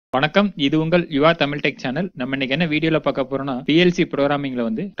வணக்கம், இது உங்கள் YuvaTamilTech சேனல். நம்ம இன்னைக்கு என்ன வீடியோல பார்க்க போறோம்னா PLC ப்ரோகிராமிங்ல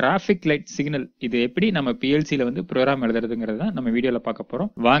வந்து டிராஃபிக் லைட் சிக்னல் இது எப்படி நம்ம PLC ல வந்து ப்ரோகிராம் எழுதுறதுங்கிறத தான் நம்ம வீடியோல பார்க்க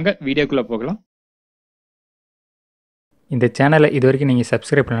போறோம். வாங்க வீடியோக்குள்ள போகலாம். இந்த சேனலை இது வரைக்கும் நீங்கள்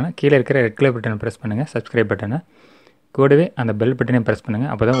சப்ஸ்கிரைப் பண்ணலாம், கீழே இருக்கிற ரெட் கலர் பட்டனை ப்ரெஸ் பண்ணுங்கள், சப்ஸ்கிரைப் பட்டனை கூடவே அந்த பெல் பட்டனையும் ப்ரெஸ் பண்ணுங்கள்.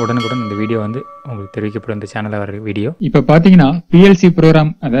 அப்போ தான் உடனுக்குடன் இந்த வீடியோ வந்து உங்களுக்கு தெரிவிக்கப்படும். இந்த சேனலில் வர வீடியோ இப்போ பார்த்தீங்கன்னா PLC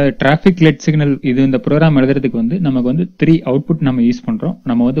ப்ரோகிராம், அதாவது டிராஃபிக் லைட் சிக்னல், இது இந்த ப்ரோகிராம் எழுதுறதுக்கு வந்து நமக்கு வந்து 3 அவுட்புட் நம்ம யூஸ் பண்ணுறோம்.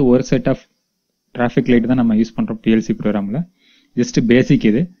 நம்ம வந்து ஒரு செட் ஆஃப் டிராஃபிக் லைட் தான் நம்ம யூஸ் பண்ணுறோம் PLC ப்ரோகிராமில். ஜஸ்ட் பேசிக்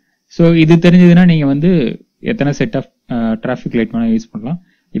இது. ஸோ இது தெரிஞ்சதுன்னா நீங்கள் வந்து எத்தனை செட் ஆஃப் டிராஃபிக் லைட் வேணால் யூஸ் பண்ணலாம்.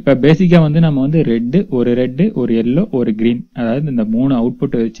 இப்போ பேசிக்காக வந்து நம்ம வந்து ஒரு ரெட்டு, ஒரு எல்லோ, ஒரு கிரீன், அதாவது இந்த 3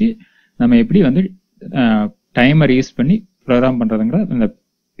 அவுட்புட் வச்சு நம்ம எப்படி வந்து டைமர் யூஸ் பண்ணி ப்ரோகிராம் பண்ணுறதுங்கிற இந்த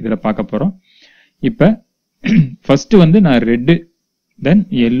இதில் பார்க்க போகிறோம். இப்போ ஃபர்ஸ்ட் வந்து நான் ரெட்டு, தென்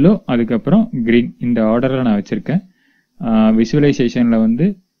எல்லோ, அதுக்கப்புறம் கிரீன், இந்த ஆர்டரில் நான் வச்சுருக்கேன். விஷுவலைசேஷனில் வந்து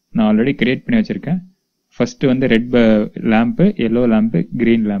நான் ஆல்ரெடி கிரியேட் பண்ணி வச்சுருக்கேன். ஃபர்ஸ்ட் வந்து red lamp, yellow lamp,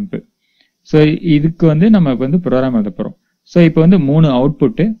 green lamp. So இதுக்கு வந்து நமக்கு வந்து ப்ரோகிராம் எழுத போகிறோம். ஸோ இப்போ வந்து 3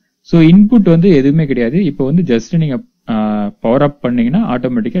 அவுட்புட்டு. ஸோ இன்புட் வந்து எதுவுமே கிடையாது. இப்போ வந்து ஜஸ்ட் நீங்கள் பவர் அப் பண்ணீங்கன்னா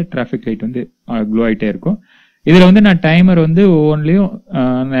ஆட்டோமேட்டிக்காக டிராஃபிக் லைட் வந்து க்ளோ ஆகிட்டே இருக்கும். இதில் வந்து நான் டைமர் வந்து ஒவ்வொன்றிலையும்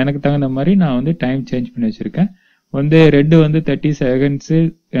எனக்கு தகுந்த மாதிரி நான் வந்து டைம் சேஞ்ச் பண்ணி வச்சுருக்கேன். வந்து ரெட்டு வந்து 30 செகண்ட்ஸு,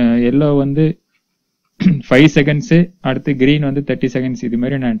 எல்லோ வந்து 5 செகண்ட்ஸு, அடுத்து கிரீன் வந்து 30 செகண்ட்ஸ், இது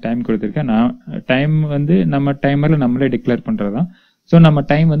மாதிரி நான் டைம் கொடுத்துருக்கேன். நான் டைம் வந்து நம்ம டைமரில் நம்மளே டிக்ளேர் பண்ணுறது தான். ஸோ நம்ம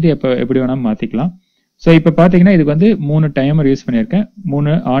டைம் வந்து எப்படி வேணாலும் மாற்றிக்கலாம். ஸோ இப்போ பார்த்தீங்கன்னா இதுக்கு வந்து 3 டைமர் யூஸ் பண்ணியிருக்கேன்.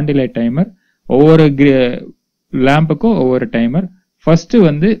 3 ஆன் டிலே டைமர், ஒவ்வொரு லேம்புக்கும் ஒவ்வொரு டைமர். ஃபர்ஸ்ட்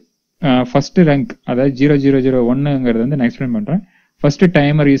வந்து ஃபர்ஸ்ட் ரேங்க், அதாவது 0001ங்கிறது வந்து நான் எக்ஸ்பிளைன் பண்ணுறேன். ஃபர்ஸ்ட்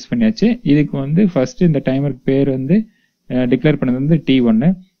டைமர் யூஸ் பண்ணியாச்சு. இதுக்கு வந்து ஃபர்ஸ்ட் இந்த டைமர் பேர் வந்து டிக்ளேர் பண்ணது வந்து T1.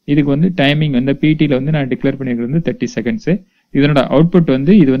 இதுக்கு வந்து டைமிங் வந்து பிடியில் வந்து நான் டிக்ளேர் பண்ணியிருக்கிறது வந்து 30 செகண்ட்ஸு. இதனோட அவுட்புட்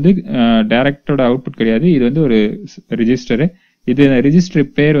வந்து இது வந்து டைரக்டோட அவுட்புட் கிடையாது, இது வந்து ஒரு ரிஜிஸ்டரு. இது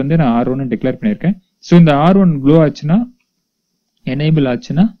ரிஜிஸ்டர் பேர் வந்து நான் R1 டிக்ளேர் பண்ணியிருக்கேன். ஸோ இந்த R1 க்ளோ ஆச்சுன்னா, எனேபிள்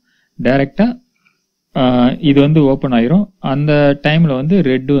ஆச்சுன்னா டைரக்டா இது வந்து ஓப்பன் ஆயிரும். அந்த டைம்ல வந்து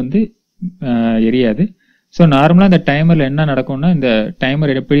ரெட் வந்து எரியாது. ஸோ நார்மலாக இந்த டைமர்ல என்ன நடக்கும்னா, இந்த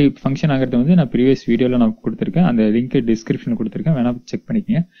டைமர் எப்படி ஃபங்க்ஷன் ஆகிறது வந்து நான் ப்ரீவியஸ் வீடியோவில் நான் கொடுத்துருக்கேன். அந்த லிங்க் டிஸ்கிரிப்ஷனில் கொடுத்துருக்கேன், வேணா செக்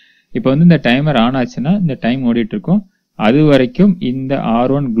பண்ணிக்கோங்க. இப்போ வந்து இந்த டைமர் ஆன் ஆச்சுன்னா இந்த டைம் ஓடிட்டு இருக்கும். அது வரைக்கும் இந்த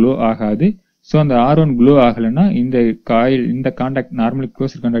R1 க்ளோ ஆகாது. ஸோ அந்த R1 க்ளோ ஆகலைன்னா இந்த காயில், இந்த கான்டாக்ட் நார்மலி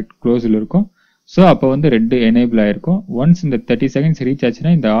க்ளோஸ் கான்டாக்ட் க்ளோஸில் இருக்கும். ஸோ அப்போ வந்து ரெட் எனேபிள் ஆயிருக்கும். ஒன்ஸ் இந்த 30 செகண்ட்ஸ் ரீச்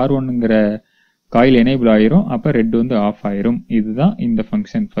ஆச்சுன்னா இந்த R1ங்கிற காயில் எனேபிள் ஆயிரும். அப்போ ரெட் வந்து ஆஃப் ஆயிரும். இதுதான் இந்த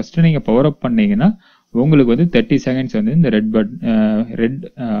ஃபங்க்ஷன். ஃபர்ஸ்ட் நீங்கள் பவர் அப் பண்ணீங்கன்னா உங்களுக்கு வந்து 30 செகண்ட்ஸ் வந்து இந்த ரெட்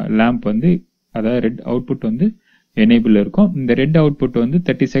லேம்ப் வந்து, அதாவது ரெட் அவுட்புட் வந்து எனேபிள் இருக்கும். இந்த ரெட் அவுட்புட் வந்து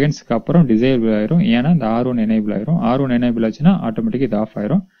 30 செகண்ட்ஸ்க்கு அப்புறம் டிசேபிள் ஆயிரும். ஏன்னா இந்த R1 எனேபிள் ஆயிரும். R1 எனேபிள் ஆச்சுன்னா ஆட்டோமேட்டிக்காக இது ஆஃப்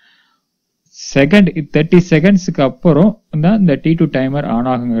ஆயிரும். 30 செகண்ட்ஸ்க்கு அப்புறம் தான் இந்த T2 டைமர்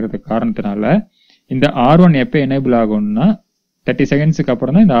ஆன் ஆகுங்கிறது காரணத்தினால இந்த R1 எப்போ எனேபிள் ஆகும்னா 30 செகண்ட்ஸுக்கு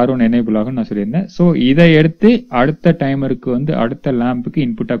அப்புறம் தான் இந்த R1 எனேபிள் ஆகும்னு நான் சொல்லியிருந்தேன். ஸோ இதை எடுத்து அடுத்த டைமருக்கு வந்து அடுத்த லேம்புக்கு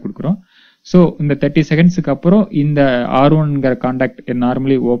இன்புட்டாக கொடுக்குறோம். ஸோ இந்த 30 செகண்ட்ஸுக்கு அப்புறம் இந்த R1ங்கிற கான்டாக்ட்,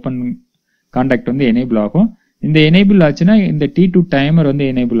 நார்மலி ஓப்பன் கான்டாக்ட் வந்து எனேபிள் ஆகும். இந்த எனேபிள் ஆச்சுன்னா இந்த T2 டைமர் வந்து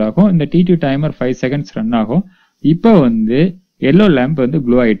எனேபிள் ஆகும். இந்த T2 டைமர் 5 செகண்ட்ஸ் ரன் ஆகும். இப்போ வந்து எல்லோ லேம்ப் வந்து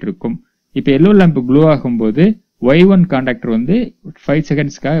க்ளோ ஆகிட்டு இருக்கும். இப்போ எல்லோ லேம்ப் க்ளோ ஆகும்போது Y1 கான்டாக்டர் வந்து 5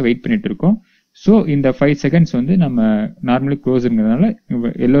 செகண்ட்ஸ்க்காக வெயிட் பண்ணிட்டு இருக்கோம். ஸோ இந்த 5 செகண்ட்ஸ் வந்து நம்ம நார்மலி க்ளோஸுங்கிறதுனால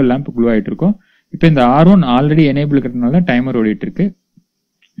எல்லோ லேம்ப் க்ளோ ஆகிட்டு இருக்கும். இப்போ இந்த R1 ஆல்ரெடி எனேபிள் இருக்கிறதுனால டைமர் ஓடிட்டு இருக்கு.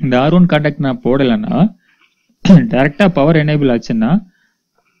 இந்த R1 கான்டாக்ட் நான் போடலைன்னா டைரக்டா பவர் எனேபிள் ஆச்சுன்னா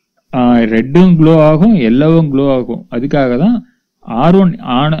ரெட்டும் க்ளோ ஆகும், எல்லோவும் க்ளோ ஆகும். அதுக்காக தான் R1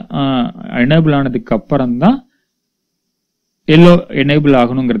 எனேபிள் ஆனதுக்கு அப்புறம் தான் எல்லோ எனேபிள்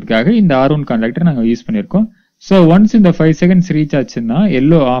ஆகணுங்கிறதுக்காக இந்த R1 கான்டாக்டர் நாங்கள் யூஸ் பண்ணியிருக்கோம். ஸோ ஒன்ஸ் இந்த 5 செகண்ட்ஸ் ரீச் ஆச்சுன்னா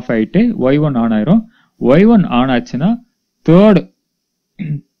எல்லோ ஆஃப் ஆயிட்டு Y1 ஆன் ஆயிரும். Y1 ஆன் ஆச்சுன்னா தேர்ட்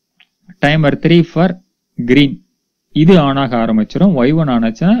டைமர் 3 ஃபார் கிரீன் இது ஆன் ஆக ஆரம்பிச்சிடும். Y1 ஆன்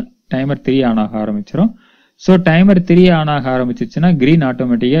ஆச்சுன்னா டைமர் 3 ஆன் ஆக ஆரம்பிச்சிடும். ஸோ டைமர் 3 ஆன் ஆக ஆரம்பிச்சிச்சுன்னா கிரீன்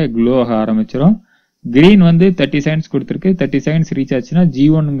ஆட்டோமேட்டிக்காக க்ளோ ஆக ஆரம்பிச்சிடும். கிரீன் வந்து 30 செகண்ட்ஸ் கொடுத்துருக்கு. 30 செகண்ட்ஸ் ரீச் ஆச்சுன்னா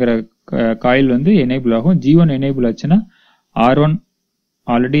G1ங்கிற காயில் வந்து எனேபிள் ஆகும். G1 எனேபிள் ஆச்சுன்னா R1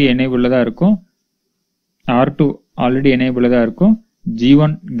 ஆல்ரெடி எனேபிள்ல தான் இருக்கும், R2 ஆல்ரெடி எனேபிள்ல தான் இருக்கும்,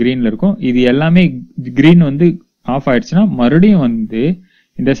 G1 கிரீன்ல இருக்கும். இது எல்லாமே கிரீன் வந்து ஆஃப் ஆயிடுச்சுன்னா மறுபடியும் வந்து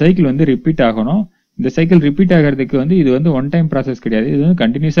இந்த சைக்கிள் வந்து ரிப்பீட் ஆகணும். இந்த சைக்கிள் ரிப்பீட் ஆகிறதுக்கு வந்து இது வந்து ஒன் டைம் ப்ராசஸ் கிடையாது, இது வந்து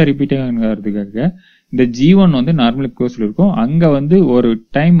கண்டினியூஸா ரிப்பீட் ஆகிறதுக்காக இந்த G1 வந்து நார்மலி க்ளோஸ்ல இருக்கும். அங்க வந்து ஒரு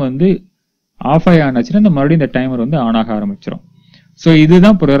டைம் வந்து ஆஃப் ஆச்சுன்னா இந்த மறுபடியும் இந்த டைமர் வந்து ஆன் ஆக ஆரம்பிச்சிடும். ஸோ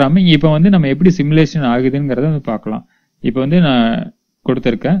இதுதான் ப்ரோக்ராமிங். இப்போ வந்து நம்ம எப்படி சிமுலேஷன் ஆகுதுங்கிறத வந்து பார்க்கலாம். இப்போ வந்து நான்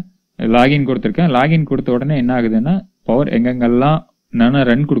கொடுத்துருக்கேன், லாகின் கொடுத்துருக்கேன். லாகின் கொடுத்த உடனே என்ன ஆகுதுன்னா பவர் எங்கெங்கெல்லாம் நான்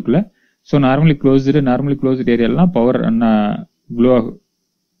ரன் கொடுக்கல, ஸோ நார்மலி க்ளோஸ்டு ஏரியாலாம் பவர் க்ளோ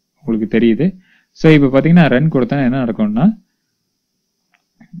உங்களுக்கு தெரியுது. ஸோ இப்போ பார்த்தீங்கன்னா ரன் கொடுத்தா என்ன நடக்கும்னா,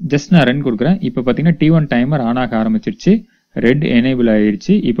 ஜஸ்ட் நான் ரன் கொடுக்குறேன். இப்போ பார்த்தீங்கன்னா T1 டைமர் ஆன் ஆக ஆரம்பிச்சிருச்சு, ரெட் எனேபிள்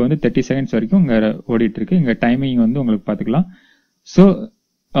ஆயிடுச்சு. இப்போ வந்து 30 செகண்ட்ஸ் வரைக்கும் இங்கே ஓடிட்டு இருக்கு. இங்கே டைமிங் வந்து உங்களுக்கு பார்த்துக்கலாம். ஸோ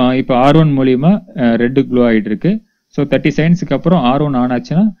இப்போ R1 மூலியமா ரெட் க்ளோ ஆகிட்டு இருக்கு. ஸோ 30 செகண்ட்ஸுக்கு அப்புறம் R1 ஆன்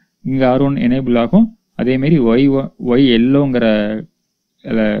ஆச்சுன்னா இங்கே R1 எனேபிள் ஆகும். அதேமாரி ஒய் எல்லோங்கிற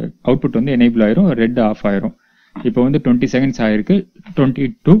அவுட்புட் வந்து எனேபிள் ஆயிரும், ரெட் ஆஃப் ஆயிரும். இப்போ வந்து 20 செகண்ட்ஸ் ஆயிருக்கு.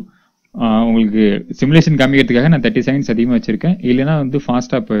 22 உங்களுக்கு சிமுலேஷன் காமிக்கிறதுக்காக நான் 30 செகண்ட்ஸ் அதிகமாக வச்சிருக்கேன், இல்லைன்னா வந்து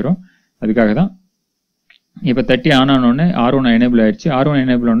ஃபாஸ்ட்டாக போயிடும், அதுக்காக தான். இப்போ 30 ஆன் ஆனோடனே R1 எனேபிள் ஆயிடுச்சு. R1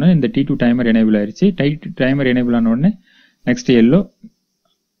 எனேபிள் ஆனோடனே இந்த T2 டைமர் எனேபிள் ஆயிடுச்சு. டைமர் எனேபிள் ஆனோடனே நெக்ஸ்ட் எல்லோ,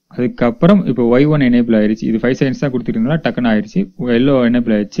 அதுக்கப்புறம் இப்போ Y1 எனேபிள் ஆயிடுச்சு. இது 5 செகண்ட்ஸ் தான் கொடுத்துருந்தா டக்குன்னு ஆயிடுச்சு. எல்லோ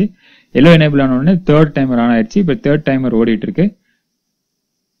எனேபிள் ஆயிடுச்சு. எல்லோ எனேபிள் ஆனோடனே தேர்ட் டைமர் ஆன் ஆயிடுச்சு. இப்போ தேர்ட் டைமர் ஓடிட்டு இருக்கு.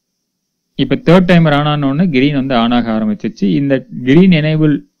 இப்போ தேர்ட் டைமர் ஆன் ஆனோடனே கிரீன் வந்து ஆன் ஆக ஆரம்பிச்சிருச்சு. இந்த கிரீன்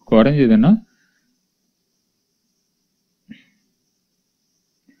எனேபிள் குறைஞ்சதுன்னா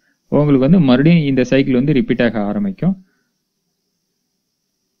உங்களுக்கு வந்து மறுபடியும் இந்த சைக்கிள் வந்து ரிப்பீட் ஆக ஆரம்பிக்கும்.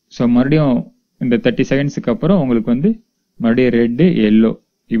 ஸோ மறுபடியும் இந்த 30 செகண்ட்ஸுக்கு அப்புறம் உங்களுக்கு வந்து மறுபடியும் ரெட்டு எல்லோ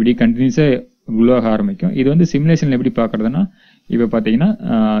இப்படி கண்டினியூஸாக க்ளோ ஆக ஆரம்பிக்கும். இது வந்து சிமுலேஷனில் எப்படி பார்க்குறதுன்னா, இப்போ பார்த்தீங்கன்னா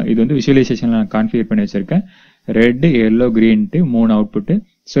இது வந்து விஷுவலைசேஷனில் நான் கான்ஃபிகர் பண்ணி வச்சிருக்கேன். Red yellow கிரீன்ட்டு 3 output.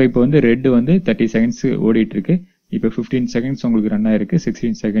 ஸோ இப்போ வந்து ரெட்டு வந்து 30 செகண்ட்ஸ் ஓடிட்டு இருக்கு. இப்போ 15 செகண்ட்ஸ் உங்களுக்கு ரன் ஆயிருக்கு,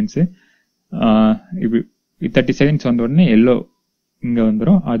 16 செகண்ட்ஸு. இப்போ 30 செகண்ட்ஸ் வந்த உடனே எல்லோ இங்கே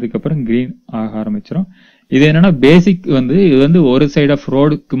வந்துடும், அதுக்கப்புறம் கிரீன் ஆக ஆரம்பிச்சிடும். இது என்னன்னா பேசிக் வந்து இது வந்து ஒரு சைட் ஆஃப்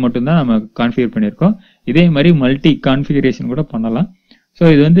ரோடுக்கு மட்டும்தான் நம்ம கான்ஃபிகர் பண்ணியிருக்கோம். இதே மாதிரி மல்டி கான்ஃபிகரேஷன் கூட பண்ணலாம். ஸோ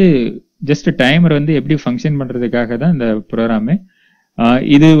இது வந்து ஜஸ்ட் டைமர் வந்து எப்படி ஃபங்க்ஷன் பண்ணுறதுக்காக தான் இந்த ப்ரோக்ராமு.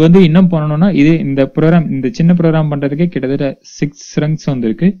 இது வந்து இன்னும் பண்ணணும்னா இந்த ப்ரோக்ராம், இந்த சின்ன ப்ரோக்ராம் பண்ணுறதுக்கே கிட்டத்தட்ட 6 ரன்ஸ்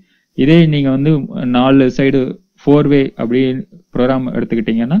வந்துருக்கு. இதே நீங்கள் வந்து 4 சைடு 4-வே அப்படி ப்ரோக்ராம்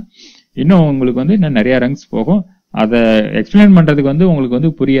எடுத்துக்கிட்டீங்கன்னா இன்னும் உங்களுக்கு வந்து இன்னும் நிறைய ரன்ஸ் போகும். அதை எக்ஸ்பிளைன் பண்ணுறதுக்கு வந்து உங்களுக்கு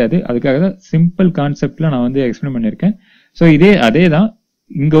வந்து புரியாது, அதுக்காக தான் சிம்பிள் கான்செப்டில் நான் வந்து எக்ஸ்பிளைன் பண்ணியிருக்கேன். ஸோ அதே தான்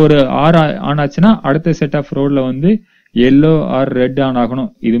இங்கே ஒரு R ஆன் ஆச்சுன்னா அடுத்த செட் ஆஃப் ரோடில் வந்து எல்லோ ஆர் ரெட் ஆன் ஆகணும்.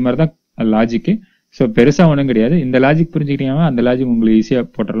 இது மாதிரி தான் லாஜிக்கு. ஸோ பெருசாக ஒன்றும் கிடையாது. இந்த லாஜிக் புரிஞ்சுக்கிட்டீங்கன்னா அந்த லாஜிக் உங்களுக்கு ஈஸியாக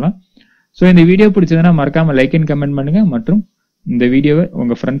போட்டுடலாம். ஸோ இந்த வீடியோ பிடிச்சதுன்னா மறக்காமல் லைக் அண்ட் கமெண்ட் பண்ணுங்கள், மற்றும் இந்த வீடியோவை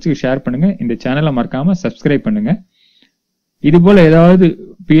உங்கள் ஃப்ரெண்ட்ஸுக்கு ஷேர் பண்ணுங்கள். இந்த சேனலை மறக்காமல் சப்ஸ்கிரைப் பண்ணுங்கள். இது போல் ஏதாவது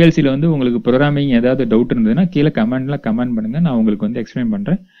PLCயில் வந்து உங்களுக்கு ப்ரோக்ராமிங் ஏதாவது டவுட் இருந்ததுன்னா கீழே கமெண்ட் பண்ணுங்கள், நான் உங்களுக்கு வந்து எக்ஸ்பிளைன்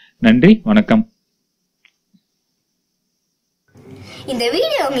பண்ணுறேன். நன்றி, வணக்கம். இந்த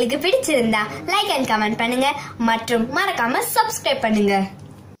வீடியோ உங்களுக்கு பிடிச்சிருந்தா லைக் அண்ட் கமெண்ட் பண்ணுங்க, மற்றும் மறக்காம சப்ஸ்கிரைப் பண்ணுங்க.